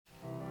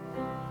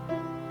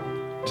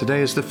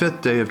Today is the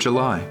 5th day of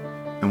July,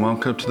 and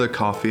welcome to the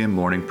Coffee and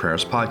Morning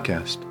Prayers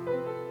podcast.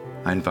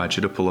 I invite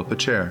you to pull up a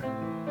chair,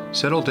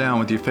 settle down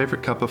with your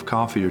favorite cup of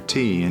coffee or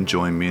tea, and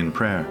join me in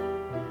prayer.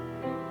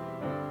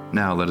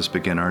 Now let us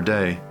begin our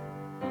day.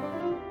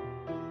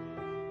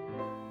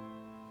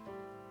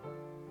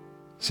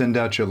 Send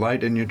out your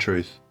light and your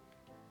truth,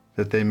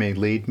 that they may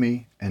lead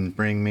me and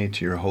bring me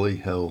to your holy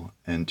hill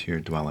and to your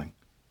dwelling.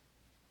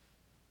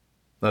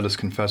 Let us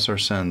confess our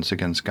sins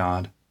against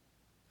God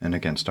and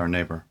against our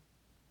neighbor.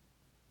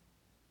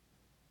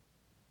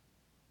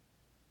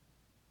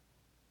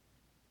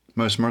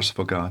 Most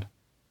merciful God,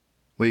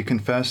 we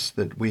confess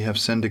that we have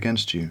sinned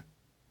against you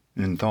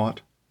in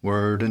thought,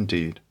 word, and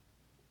deed,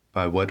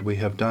 by what we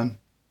have done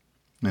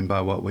and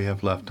by what we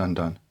have left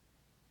undone.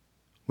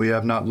 We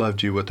have not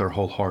loved you with our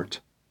whole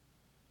heart.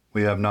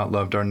 We have not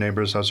loved our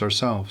neighbors as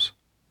ourselves.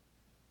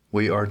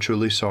 We are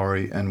truly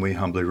sorry, and we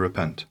humbly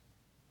repent.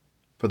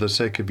 For the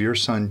sake of your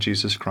Son,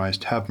 Jesus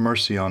Christ, have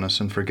mercy on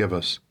us and forgive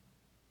us,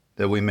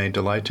 that we may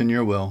delight in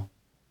your will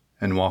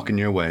and walk in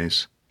your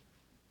ways,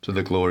 to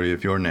the glory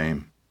of your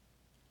name.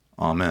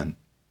 Amen.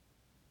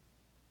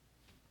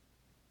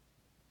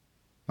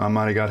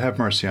 Almighty God, have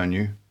mercy on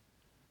you.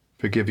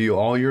 Forgive you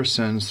all your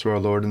sins through our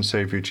Lord and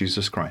Savior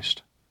Jesus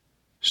Christ.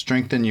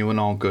 Strengthen you in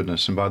all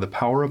goodness, and by the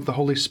power of the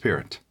Holy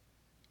Spirit,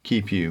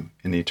 keep you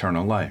in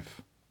eternal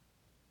life.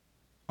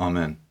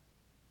 Amen.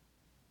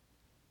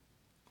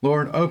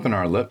 Lord, open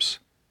our lips,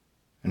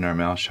 and our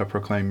mouth shall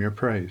proclaim your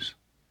praise.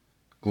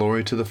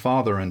 Glory to the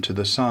Father, and to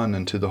the Son,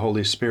 and to the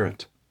Holy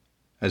Spirit,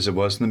 as it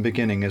was in the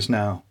beginning, is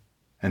now,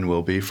 and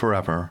will be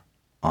forever.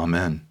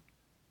 Amen.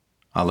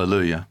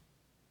 Alleluia.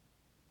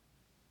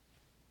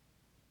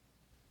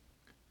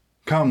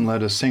 Come,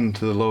 let us sing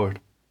to the Lord.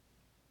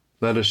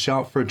 Let us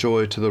shout for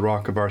joy to the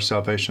rock of our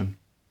salvation.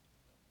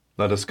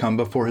 Let us come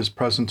before his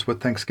presence with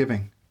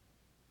thanksgiving,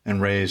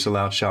 and raise a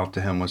loud shout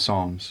to him with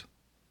psalms.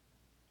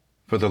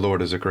 For the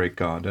Lord is a great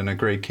God, and a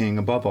great King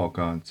above all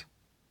gods.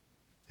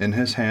 In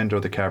his hand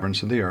are the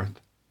caverns of the earth,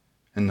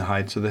 and the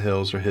heights of the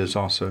hills are his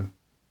also.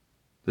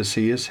 The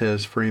sea is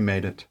his, for he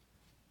made it,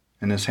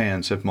 and his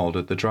hands have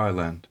molded the dry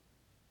land.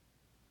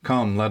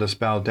 Come, let us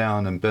bow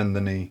down and bend the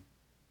knee,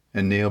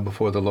 and kneel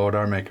before the Lord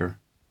our Maker.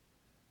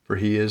 For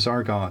he is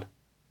our God,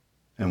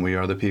 and we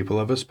are the people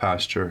of his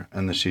pasture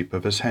and the sheep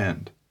of his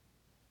hand.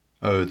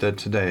 Oh, that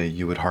today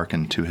you would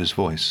hearken to his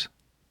voice.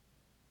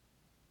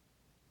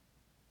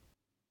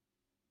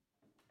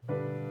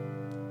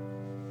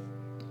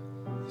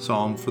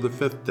 Psalm for the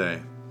 5th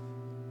day.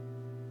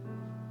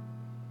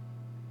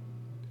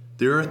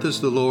 The earth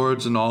is the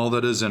Lord's and all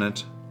that is in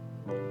it,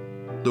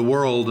 the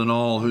world and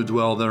all who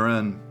dwell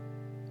therein.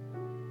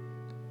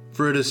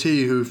 For it is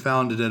he who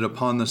founded it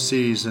upon the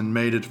seas and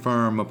made it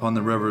firm upon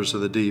the rivers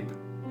of the deep.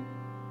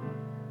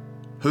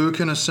 Who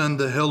can ascend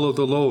the hill of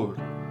the Lord,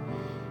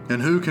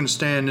 and who can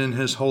stand in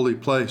his holy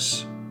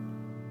place?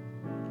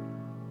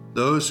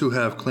 Those who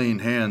have clean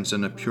hands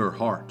and a pure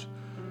heart,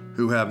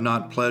 who have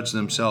not pledged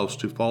themselves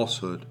to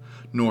falsehood,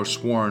 nor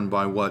sworn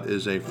by what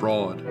is a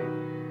fraud.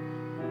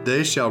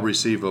 They shall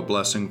receive a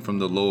blessing from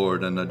the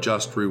Lord and a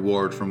just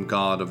reward from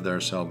God of their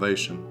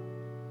salvation.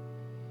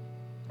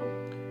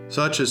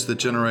 Such is the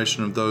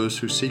generation of those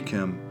who seek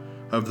him,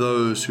 of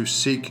those who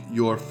seek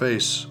your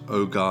face,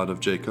 O God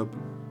of Jacob.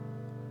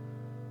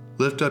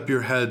 Lift up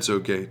your heads, O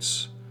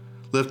gates.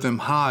 Lift them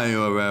high,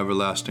 O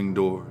everlasting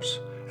doors,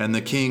 and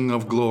the King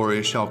of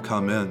glory shall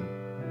come in.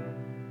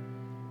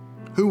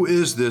 Who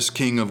is this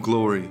King of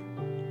glory?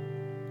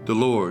 The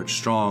Lord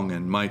strong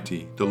and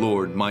mighty, the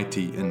Lord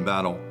mighty in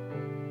battle.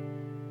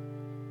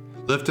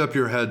 Lift up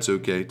your heads, O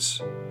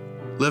gates.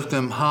 Lift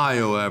them high,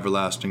 O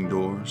everlasting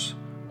doors,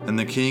 and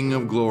the King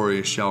of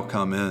glory shall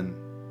come in.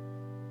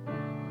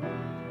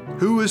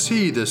 Who is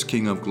he, this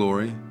King of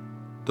glory?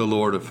 The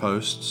Lord of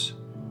hosts.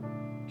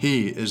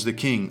 He is the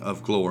King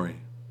of glory.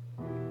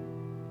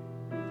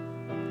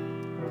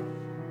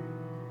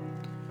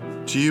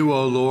 To you,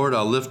 O Lord,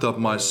 I lift up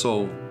my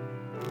soul.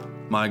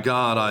 My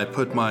God, I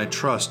put my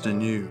trust in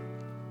you.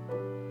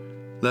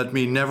 Let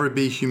me never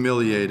be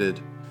humiliated,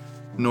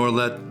 nor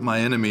let my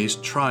enemies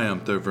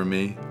triumph over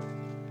me.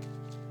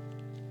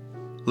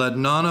 Let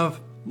none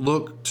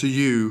look to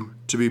you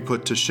to be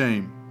put to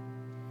shame.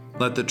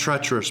 Let the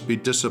treacherous be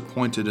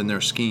disappointed in their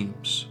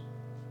schemes.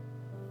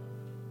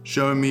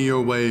 Show me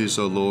your ways,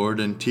 O Lord,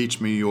 and teach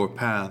me your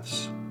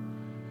paths.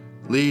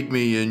 Lead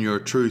me in your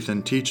truth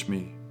and teach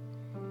me.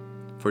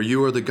 For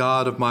you are the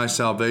God of my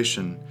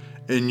salvation.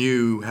 In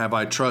you have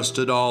I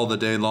trusted all the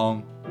day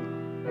long.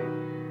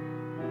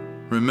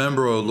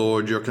 Remember, O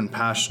Lord, your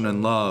compassion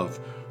and love,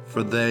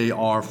 for they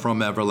are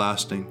from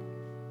everlasting.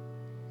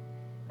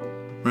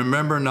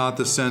 Remember not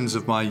the sins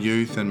of my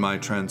youth and my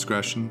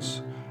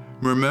transgressions.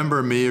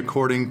 Remember me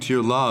according to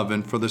your love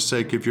and for the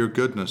sake of your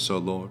goodness, O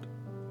Lord.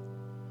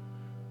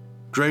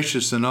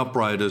 Gracious and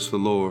upright is the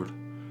Lord,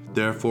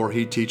 therefore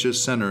he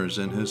teaches sinners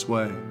in his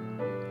way.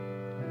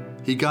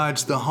 He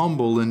guides the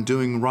humble in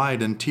doing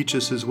right and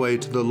teaches his way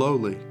to the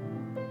lowly.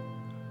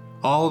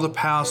 All the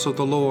paths of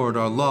the Lord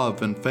are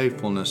love and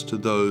faithfulness to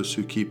those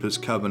who keep his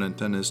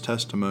covenant and his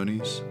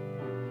testimonies.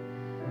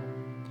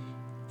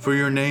 For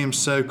your name's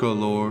sake, O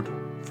Lord,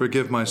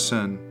 forgive my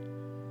sin,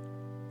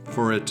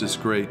 for it is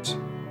great.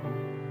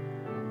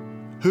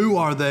 Who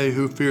are they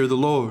who fear the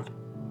Lord?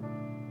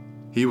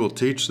 He will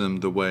teach them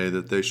the way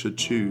that they should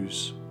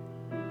choose.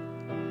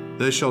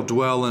 They shall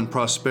dwell in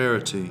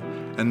prosperity,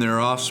 and their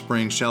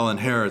offspring shall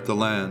inherit the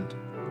land.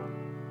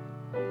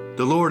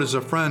 The Lord is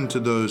a friend to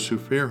those who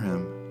fear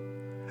him,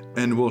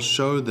 and will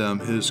show them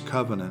his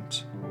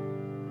covenant.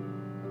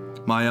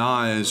 My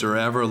eyes are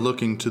ever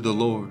looking to the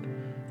Lord,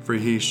 for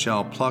he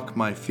shall pluck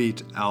my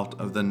feet out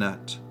of the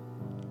net.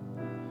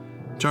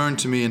 Turn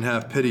to me and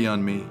have pity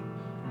on me,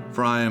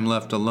 for I am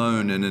left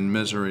alone and in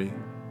misery.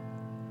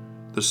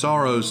 The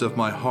sorrows of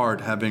my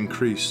heart have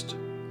increased.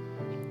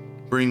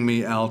 Bring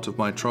me out of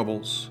my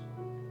troubles.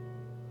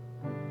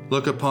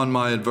 Look upon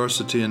my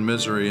adversity and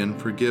misery,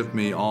 and forgive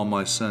me all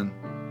my sin.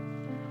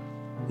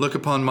 Look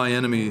upon my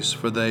enemies,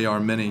 for they are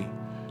many,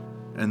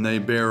 and they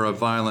bear a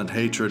violent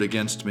hatred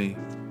against me.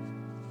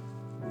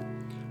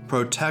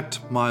 Protect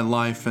my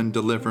life and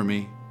deliver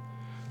me.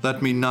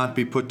 Let me not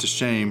be put to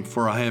shame,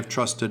 for I have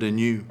trusted in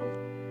you.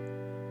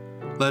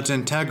 Let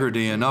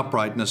integrity and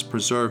uprightness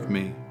preserve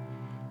me,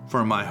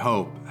 for my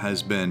hope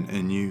has been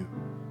in you.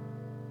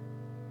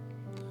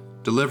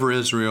 Deliver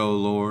Israel,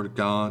 Lord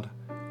God,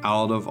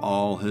 out of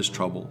all his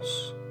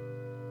troubles.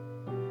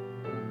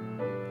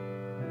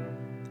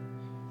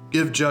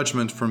 Give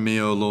judgment for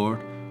me, O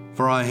Lord,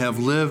 for I have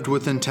lived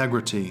with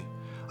integrity.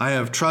 I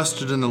have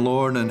trusted in the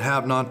Lord and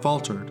have not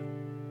faltered.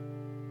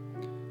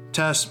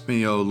 Test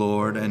me, O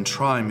Lord, and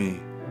try me.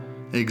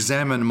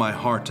 Examine my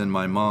heart and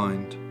my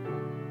mind.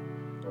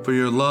 For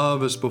your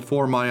love is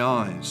before my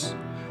eyes.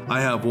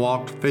 I have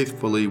walked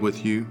faithfully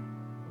with you.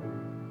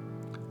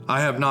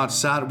 I have not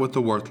sat with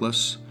the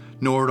worthless,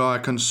 nor do I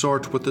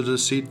consort with the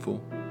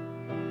deceitful.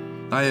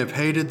 I have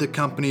hated the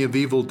company of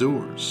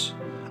evildoers.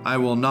 I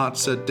will not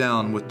sit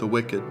down with the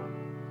wicked.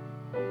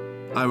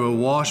 I will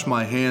wash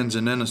my hands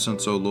in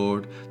innocence, O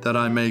Lord, that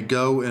I may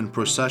go in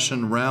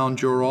procession round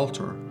your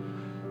altar,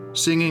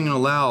 singing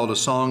aloud a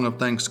song of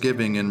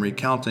thanksgiving and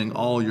recounting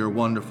all your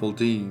wonderful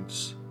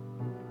deeds.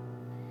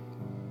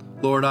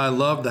 Lord, I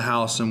love the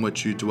house in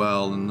which you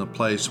dwell and the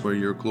place where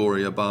your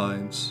glory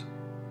abides.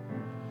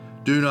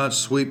 Do not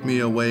sweep me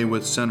away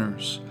with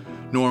sinners,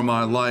 nor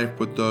my life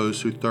with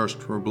those who thirst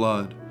for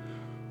blood,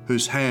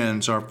 whose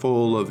hands are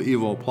full of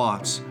evil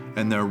plots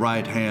and their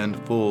right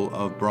hand full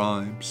of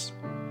bribes.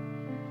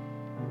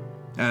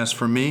 As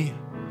for me,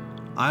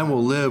 I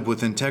will live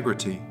with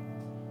integrity.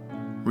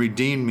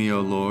 Redeem me,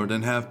 O Lord,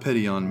 and have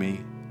pity on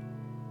me.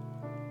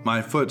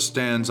 My foot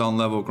stands on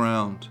level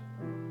ground.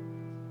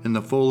 In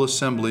the full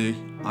assembly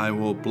I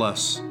will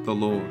bless the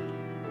Lord.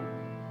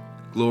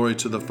 Glory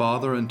to the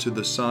Father, and to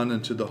the Son,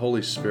 and to the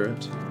Holy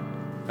Spirit,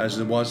 as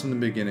it was in the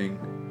beginning,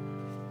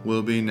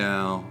 will be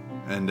now,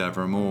 and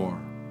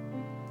evermore.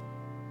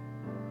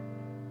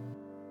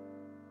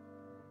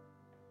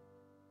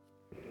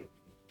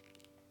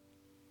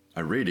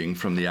 A reading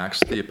from the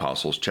Acts of the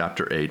Apostles,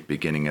 chapter 8,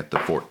 beginning at the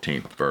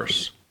 14th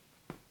verse.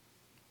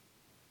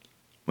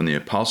 When the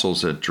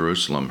apostles at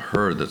Jerusalem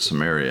heard that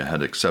Samaria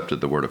had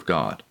accepted the word of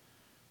God,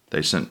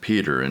 they sent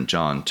Peter and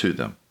John to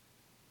them.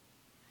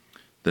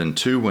 Then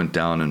 2 went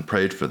down and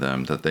prayed for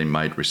them that they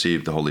might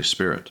receive the Holy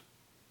Spirit,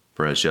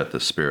 for as yet the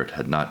Spirit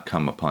had not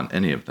come upon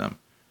any of them.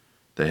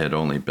 They had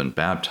only been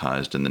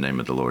baptized in the name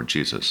of the Lord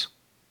Jesus.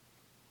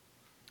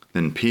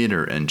 Then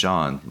Peter and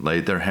John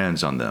laid their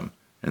hands on them,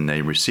 and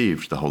they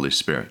received the Holy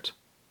Spirit.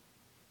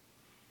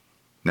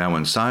 Now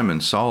when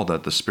Simon saw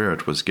that the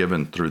Spirit was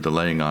given through the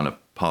laying on of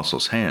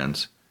apostles'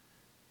 hands,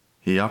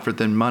 he offered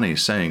them money,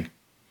 saying,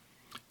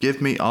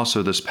 "Give me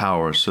also this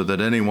power, so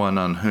that anyone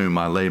on whom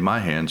I lay my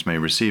hands may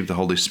receive the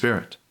Holy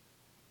Spirit."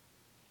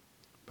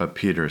 But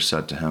Peter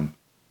said to him,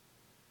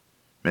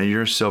 "May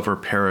your silver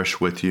perish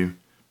with you,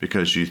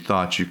 because you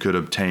thought you could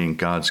obtain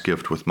God's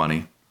gift with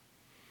money.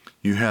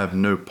 You have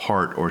no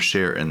part or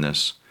share in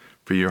this,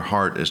 for your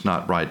heart is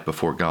not right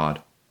before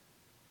God.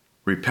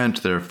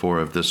 Repent therefore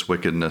of this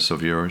wickedness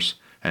of yours,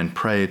 and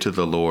pray to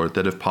the Lord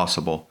that if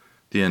possible,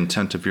 the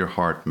intent of your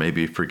heart may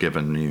be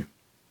forgiven you.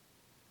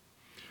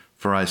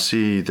 For I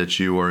see that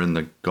you are in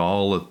the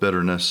gall of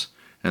bitterness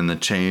and the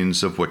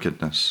chains of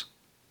wickedness."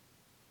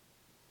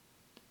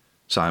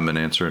 Simon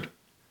answered,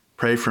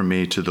 "Pray for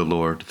me to the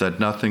Lord, that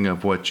nothing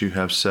of what you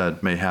have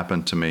said may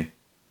happen to me."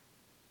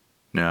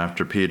 Now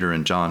after Peter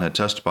and John had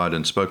testified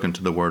and spoken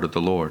to the word of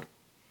the Lord,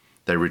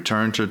 they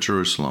returned to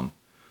Jerusalem,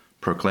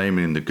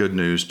 proclaiming the good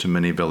news to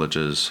many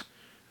villages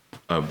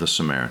of the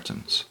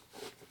Samaritans.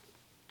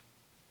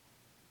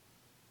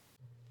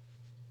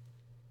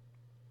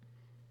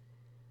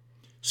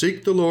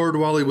 Seek the Lord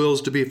while he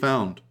wills to be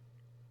found.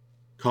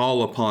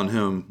 Call upon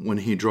him when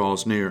he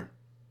draws near.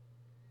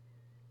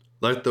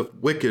 Let the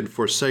wicked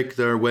forsake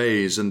their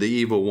ways and the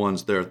evil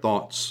ones their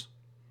thoughts.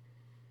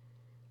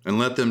 And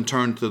let them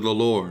turn to the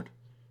Lord,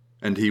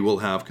 and he will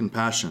have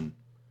compassion,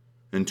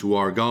 and to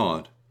our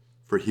God,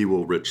 for he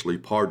will richly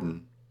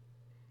pardon.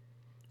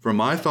 For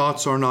my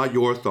thoughts are not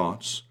your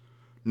thoughts,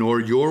 nor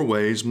your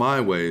ways my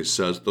ways,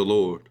 says the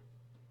Lord.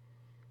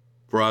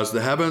 For as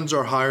the heavens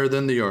are higher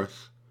than the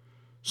earth,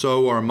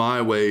 so are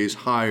my ways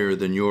higher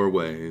than your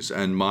ways,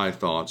 and my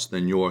thoughts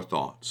than your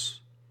thoughts.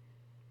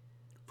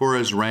 For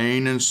as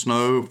rain and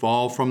snow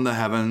fall from the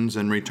heavens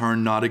and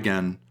return not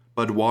again,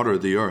 but water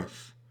the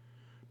earth,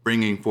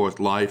 bringing forth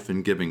life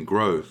and giving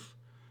growth,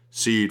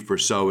 seed for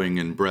sowing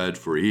and bread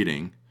for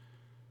eating,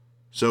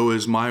 so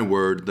is my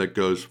word that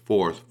goes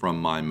forth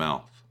from my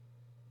mouth.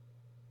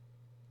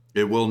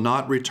 It will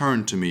not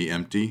return to me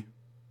empty,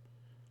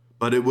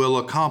 but it will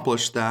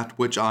accomplish that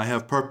which I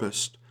have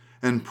purposed,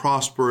 and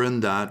prosper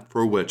in that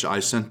for which I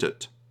sent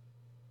it.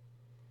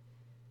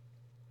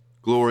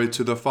 Glory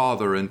to the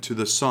Father, and to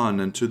the Son,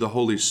 and to the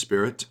Holy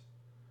Spirit,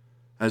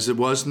 as it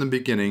was in the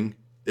beginning,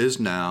 is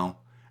now,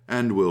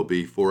 and will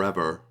be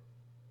forever.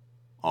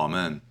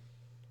 Amen.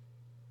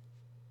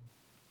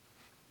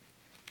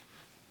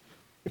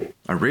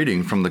 A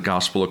reading from the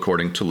Gospel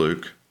according to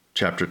Luke,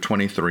 chapter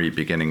 23,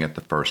 beginning at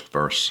the first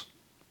verse.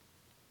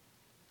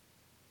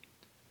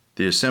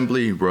 The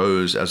assembly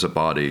rose as a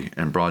body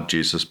and brought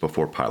Jesus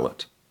before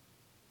Pilate.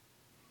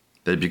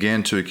 They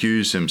began to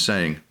accuse him,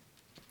 saying,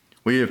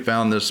 "We have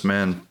found this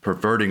man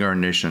perverting our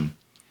nation,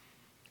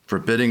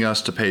 forbidding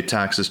us to pay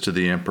taxes to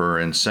the emperor,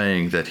 and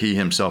saying that he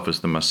himself is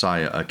the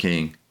Messiah, a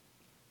king."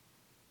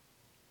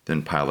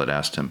 Then Pilate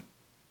asked him,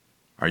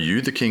 "Are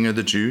you the king of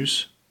the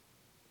Jews?"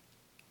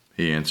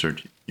 He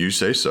answered, "You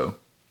say so."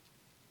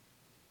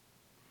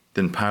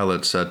 Then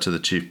Pilate said to the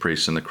chief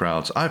priests and the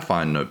crowds, "I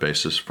find no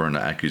basis for an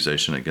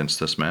accusation against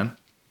this man."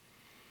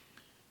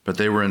 But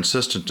they were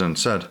insistent and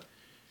said,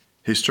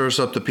 "He stirs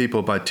up the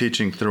people by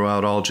teaching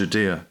throughout all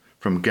Judea,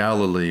 from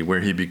Galilee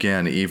where he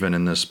began, even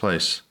in this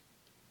place."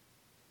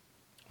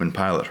 When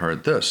Pilate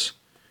heard this,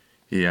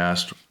 he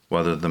asked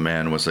whether the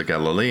man was a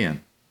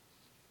Galilean.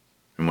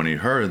 And when he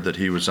heard that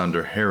he was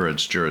under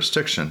Herod's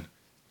jurisdiction,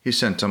 he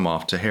sent him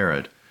off to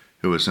Herod,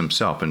 who was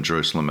himself in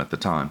Jerusalem at the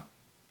time.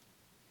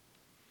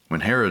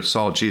 When Herod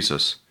saw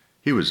Jesus,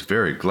 he was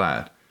very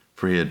glad,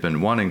 for he had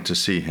been wanting to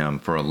see him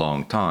for a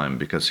long time,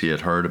 because he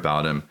had heard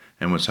about him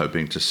and was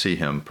hoping to see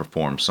him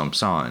perform some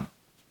sign.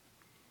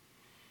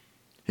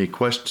 He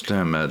questioned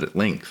him at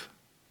length,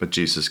 but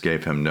Jesus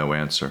gave him no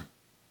answer.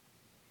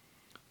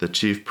 The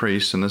chief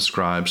priests and the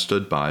scribes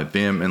stood by,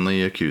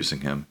 vehemently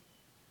accusing him.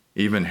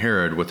 Even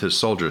Herod with his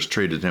soldiers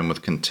treated him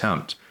with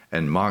contempt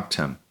and mocked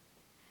him.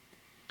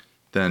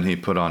 Then he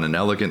put on an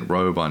elegant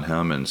robe on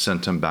him and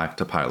sent him back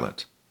to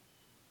Pilate.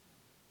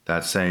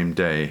 That same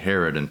day,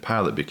 Herod and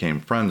Pilate became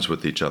friends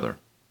with each other.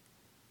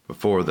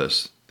 Before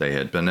this, they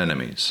had been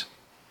enemies.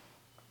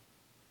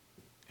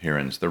 Here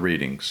ends the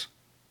readings.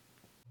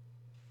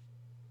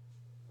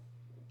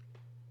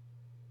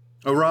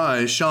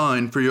 Arise,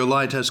 shine, for your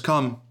light has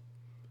come,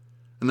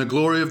 and the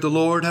glory of the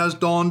Lord has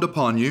dawned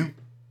upon you.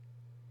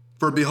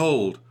 For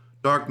behold,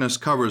 darkness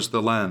covers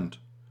the land,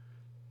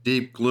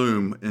 deep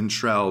gloom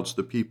enshrouds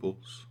the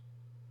peoples.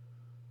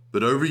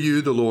 But over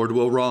you the Lord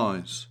will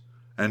rise,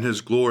 and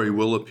his glory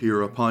will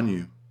appear upon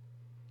you.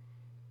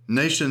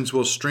 Nations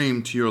will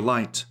stream to your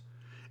light,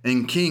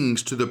 and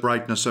kings to the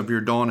brightness of your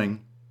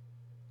dawning.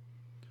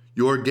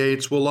 Your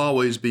gates will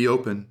always be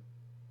open.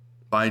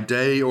 By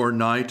day or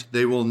night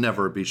they will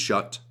never be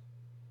shut.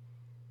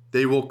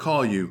 They will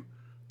call you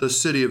the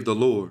city of the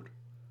Lord,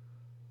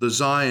 the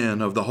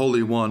Zion of the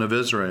Holy One of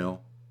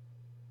Israel.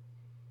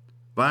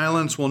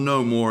 Violence will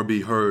no more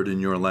be heard in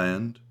your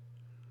land,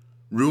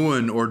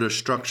 ruin or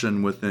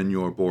destruction within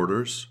your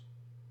borders.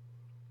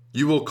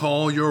 You will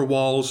call your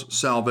walls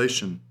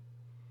salvation,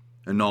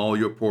 and all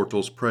your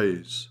portals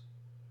praise.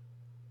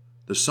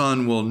 The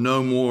sun will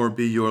no more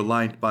be your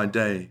light by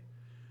day.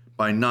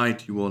 By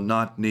night you will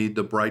not need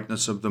the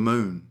brightness of the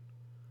moon.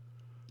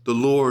 The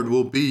Lord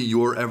will be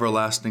your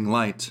everlasting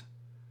light,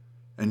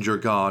 and your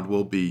God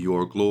will be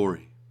your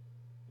glory.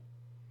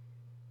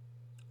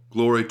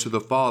 Glory to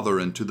the Father,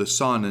 and to the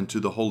Son, and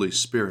to the Holy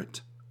Spirit,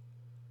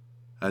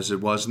 as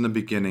it was in the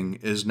beginning,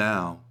 is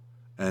now,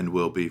 and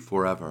will be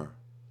forever.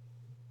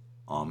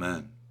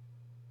 Amen.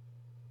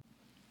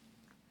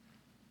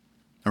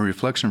 A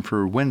reflection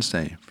for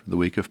Wednesday for the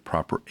week of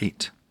Proper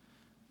 8.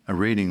 A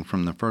reading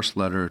from the first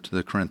letter to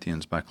the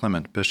Corinthians by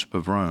Clement, Bishop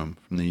of Rome,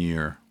 from the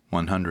year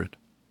 100.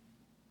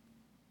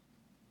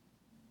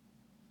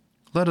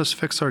 Let us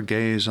fix our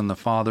gaze on the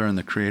Father and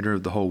the Creator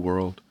of the whole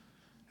world,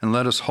 and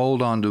let us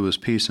hold on to his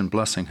peace and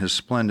blessing, his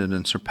splendid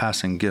and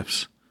surpassing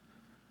gifts.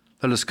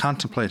 Let us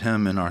contemplate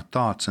him in our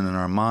thoughts and in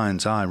our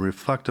mind's eye,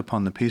 reflect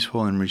upon the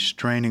peaceful and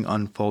restraining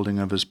unfolding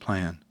of his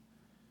plan.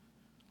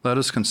 Let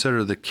us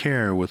consider the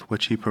care with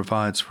which he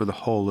provides for the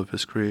whole of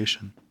his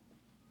creation.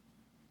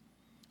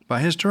 By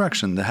his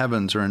direction the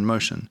heavens are in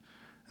motion,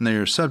 and they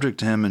are subject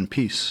to him in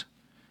peace.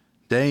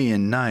 Day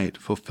and night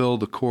fulfill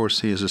the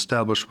course he has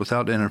established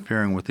without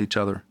interfering with each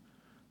other.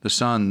 The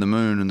sun, the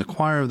moon, and the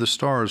choir of the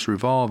stars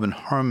revolve in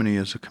harmony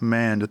as a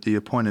command at the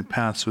appointed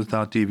paths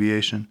without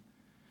deviation.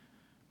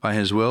 By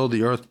his will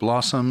the earth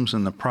blossoms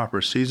in the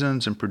proper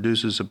seasons and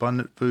produces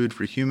abundant food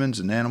for humans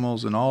and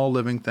animals and all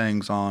living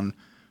things on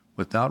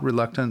without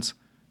reluctance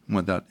and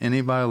without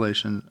any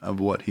violation of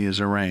what he has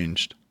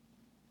arranged.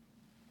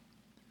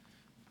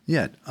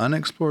 Yet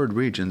unexplored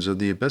regions of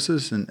the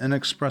abysses and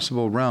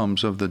inexpressible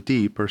realms of the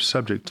deep are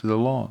subject to the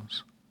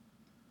laws.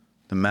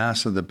 The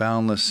mass of the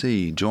boundless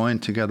sea,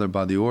 joined together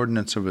by the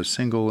ordinance of a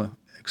single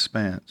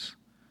expanse,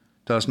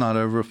 does not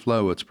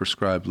overflow its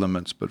prescribed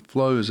limits, but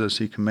flows as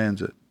he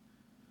commands it.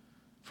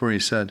 For he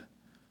said,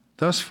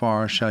 "Thus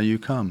far shall you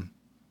come,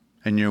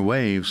 and your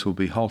waves will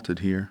be halted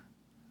here."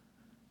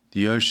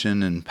 The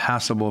ocean,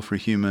 impassable for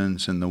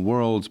humans, and the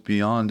worlds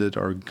beyond it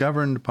are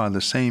governed by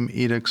the same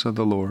edicts of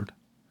the Lord.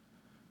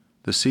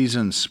 The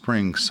seasons,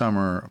 spring,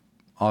 summer,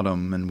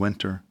 autumn, and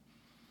winter,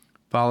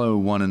 follow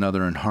one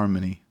another in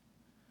harmony.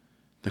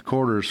 The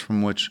quarters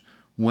from which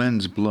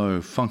winds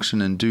blow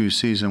function in due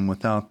season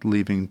without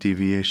leaving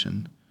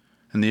deviation,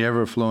 and the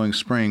ever-flowing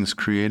springs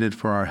created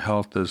for our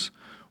health as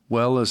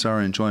well as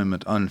our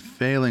enjoyment,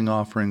 unfailing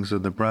offerings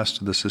of the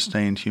breast of the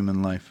sustained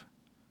human life.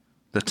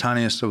 The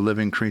tiniest of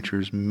living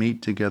creatures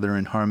meet together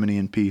in harmony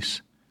and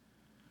peace.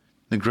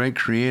 The great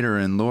Creator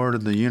and Lord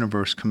of the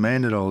universe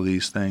commanded all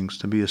these things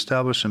to be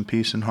established in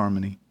peace and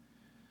harmony,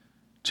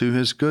 to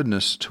his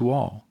goodness to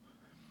all,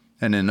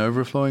 and in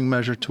overflowing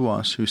measure to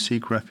us who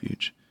seek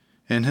refuge.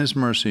 In his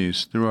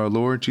mercies through our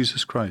Lord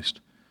Jesus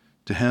Christ,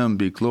 to him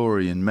be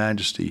glory and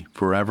majesty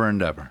forever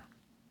and ever.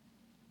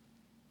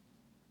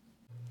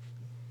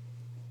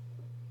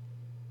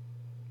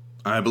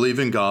 I believe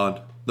in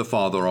God, the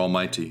Father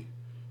Almighty,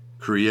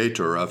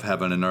 creator of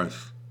heaven and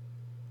earth.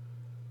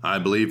 I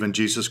believe in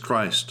Jesus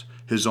Christ,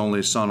 his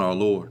only Son, our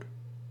Lord.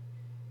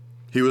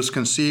 He was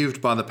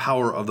conceived by the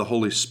power of the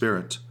Holy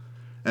Spirit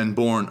and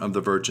born of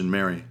the Virgin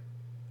Mary,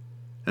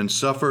 and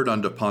suffered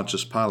under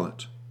Pontius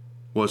Pilate,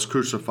 was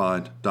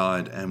crucified,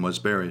 died, and was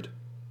buried.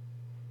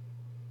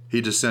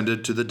 He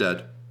descended to the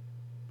dead.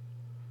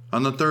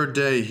 On the third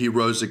day he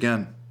rose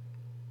again.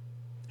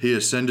 He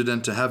ascended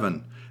into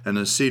heaven and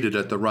is seated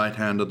at the right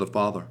hand of the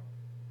Father.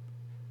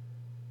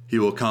 He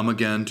will come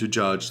again to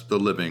judge the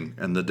living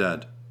and the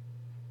dead.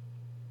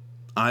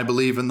 I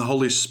believe in the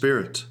Holy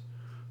Spirit,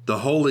 the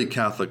Holy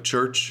Catholic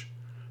Church,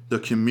 the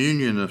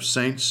communion of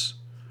saints,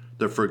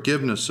 the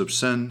forgiveness of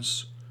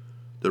sins,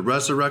 the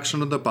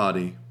resurrection of the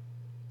body,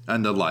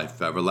 and the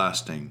life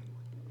everlasting.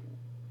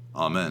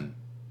 Amen.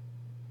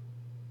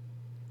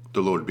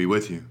 The Lord be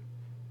with you,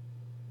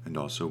 and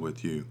also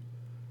with you.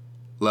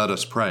 Let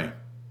us pray.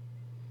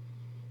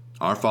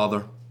 Our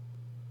Father,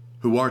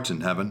 who art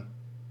in heaven,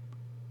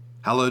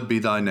 hallowed be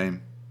thy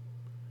name.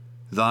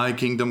 Thy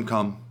kingdom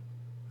come,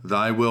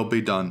 thy will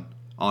be done,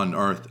 on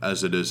earth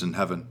as it is in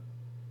heaven.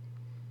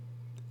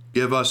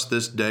 Give us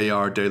this day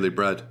our daily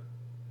bread,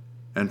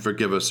 and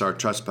forgive us our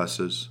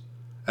trespasses,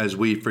 as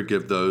we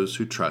forgive those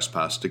who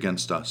trespass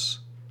against us.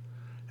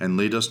 And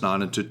lead us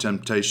not into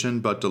temptation,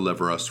 but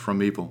deliver us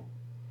from evil.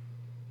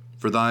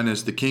 For thine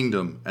is the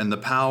kingdom, and the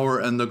power,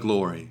 and the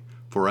glory,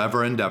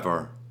 forever and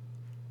ever.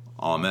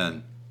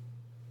 Amen.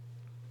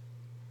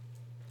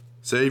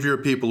 Save your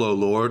people, O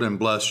Lord, and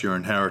bless your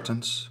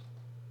inheritance.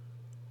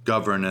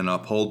 Govern and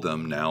uphold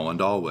them now and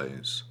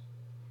always.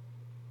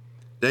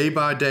 Day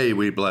by day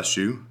we bless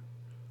you.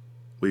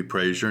 We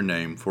praise your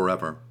name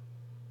forever.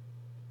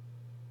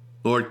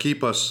 Lord,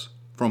 keep us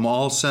from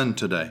all sin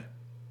today.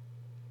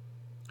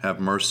 Have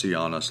mercy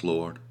on us,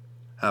 Lord.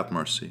 Have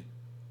mercy.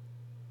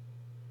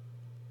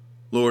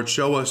 Lord,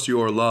 show us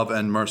your love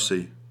and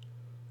mercy,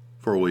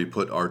 for we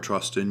put our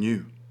trust in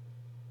you.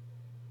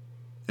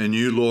 In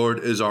you, Lord,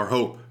 is our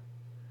hope,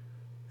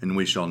 and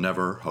we shall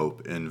never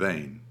hope in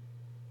vain.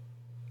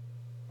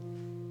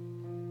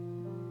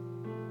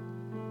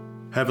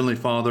 Heavenly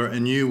Father,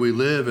 in you we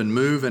live and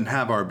move and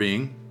have our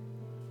being.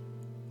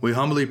 We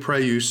humbly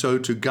pray you so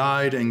to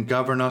guide and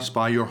govern us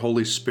by your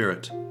Holy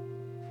Spirit,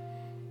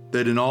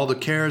 that in all the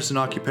cares and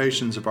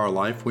occupations of our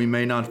life we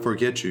may not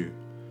forget you,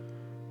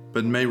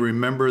 but may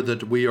remember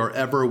that we are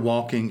ever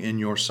walking in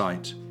your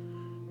sight,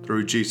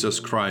 through Jesus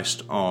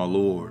Christ our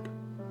Lord.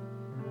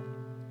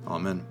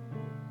 Amen.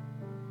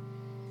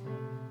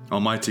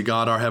 Almighty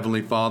God, our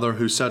Heavenly Father,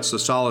 who sets the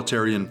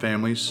solitary in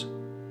families,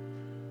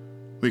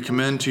 we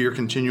commend to your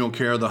continual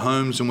care the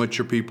homes in which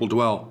your people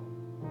dwell.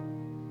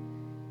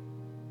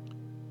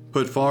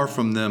 Put far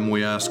from them,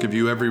 we ask of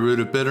you, every root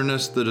of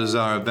bitterness, the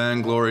desire of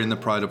vainglory, and the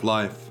pride of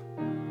life.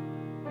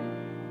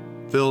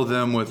 Fill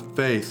them with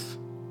faith,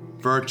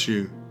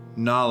 virtue,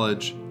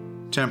 knowledge,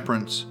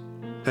 temperance,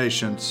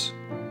 patience,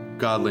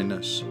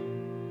 godliness.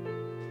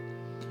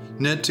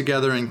 Knit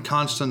together in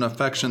constant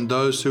affection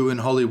those who in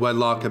holy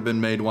wedlock have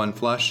been made one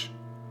flesh.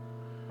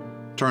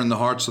 Turn the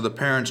hearts of the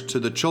parents to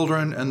the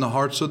children, and the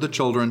hearts of the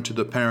children to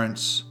the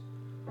parents,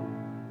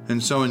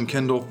 and so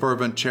enkindle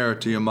fervent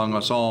charity among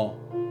us all,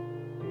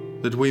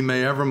 that we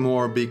may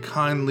evermore be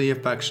kindly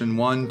affection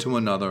one to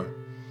another,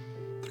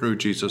 through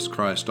Jesus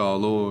Christ our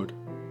Lord.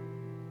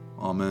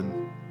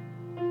 Amen.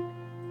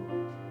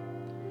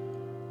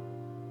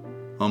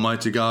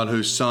 Almighty God,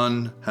 whose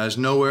Son has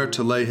nowhere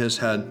to lay his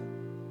head,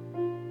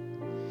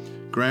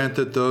 grant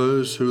that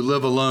those who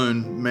live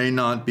alone may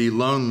not be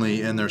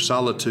lonely in their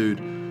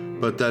solitude,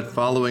 but that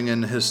following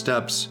in his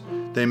steps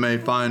they may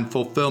find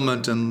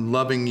fulfillment in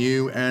loving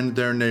you and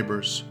their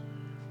neighbors.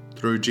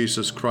 Through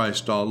Jesus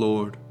Christ our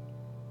Lord.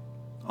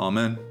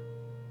 Amen.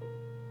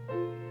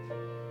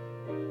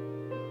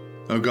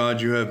 O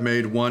God, you have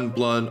made one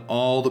blood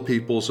all the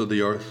peoples of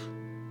the earth,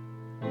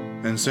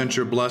 and sent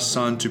your blessed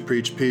Son to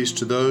preach peace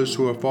to those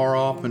who are far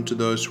off and to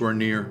those who are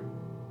near.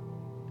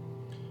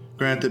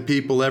 Grant that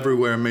people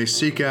everywhere may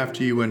seek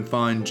after you and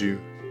find you.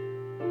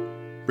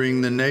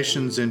 Bring the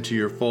nations into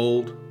your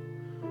fold.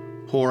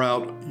 Pour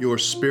out your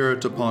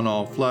Spirit upon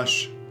all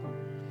flesh,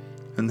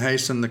 and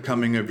hasten the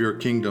coming of your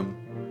kingdom.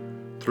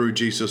 Through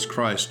Jesus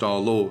Christ our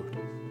Lord.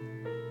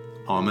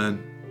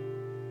 Amen.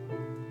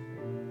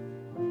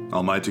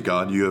 Almighty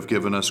God, you have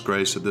given us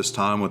grace at this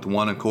time with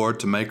one accord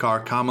to make our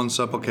common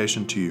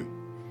supplication to you.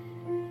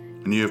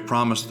 And you have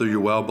promised through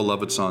your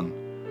well-beloved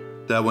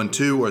Son, that when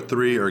 2 or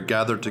 3 are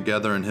gathered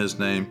together in his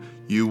name,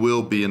 you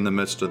will be in the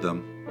midst of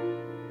them.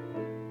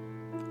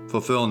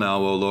 Fulfill now,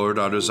 O Lord,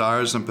 our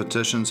desires and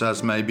petitions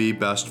as may be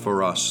best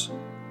for us,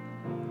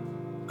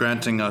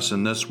 granting us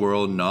in this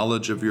world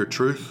knowledge of your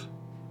truth,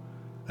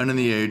 and in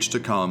the age to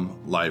come,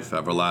 life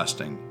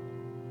everlasting.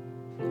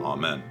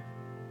 Amen.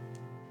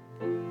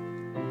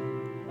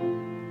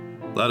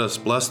 Let us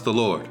bless the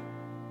Lord.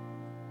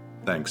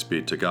 Thanks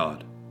be to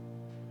God.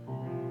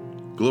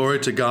 Glory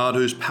to God,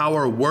 whose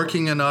power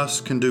working in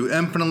us can do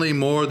infinitely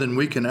more than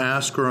we can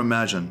ask or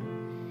imagine.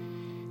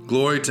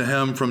 Glory to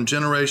him from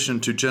generation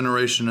to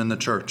generation in the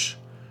church,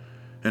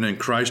 and in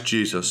Christ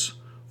Jesus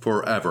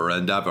forever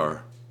and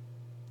ever.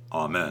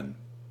 Amen.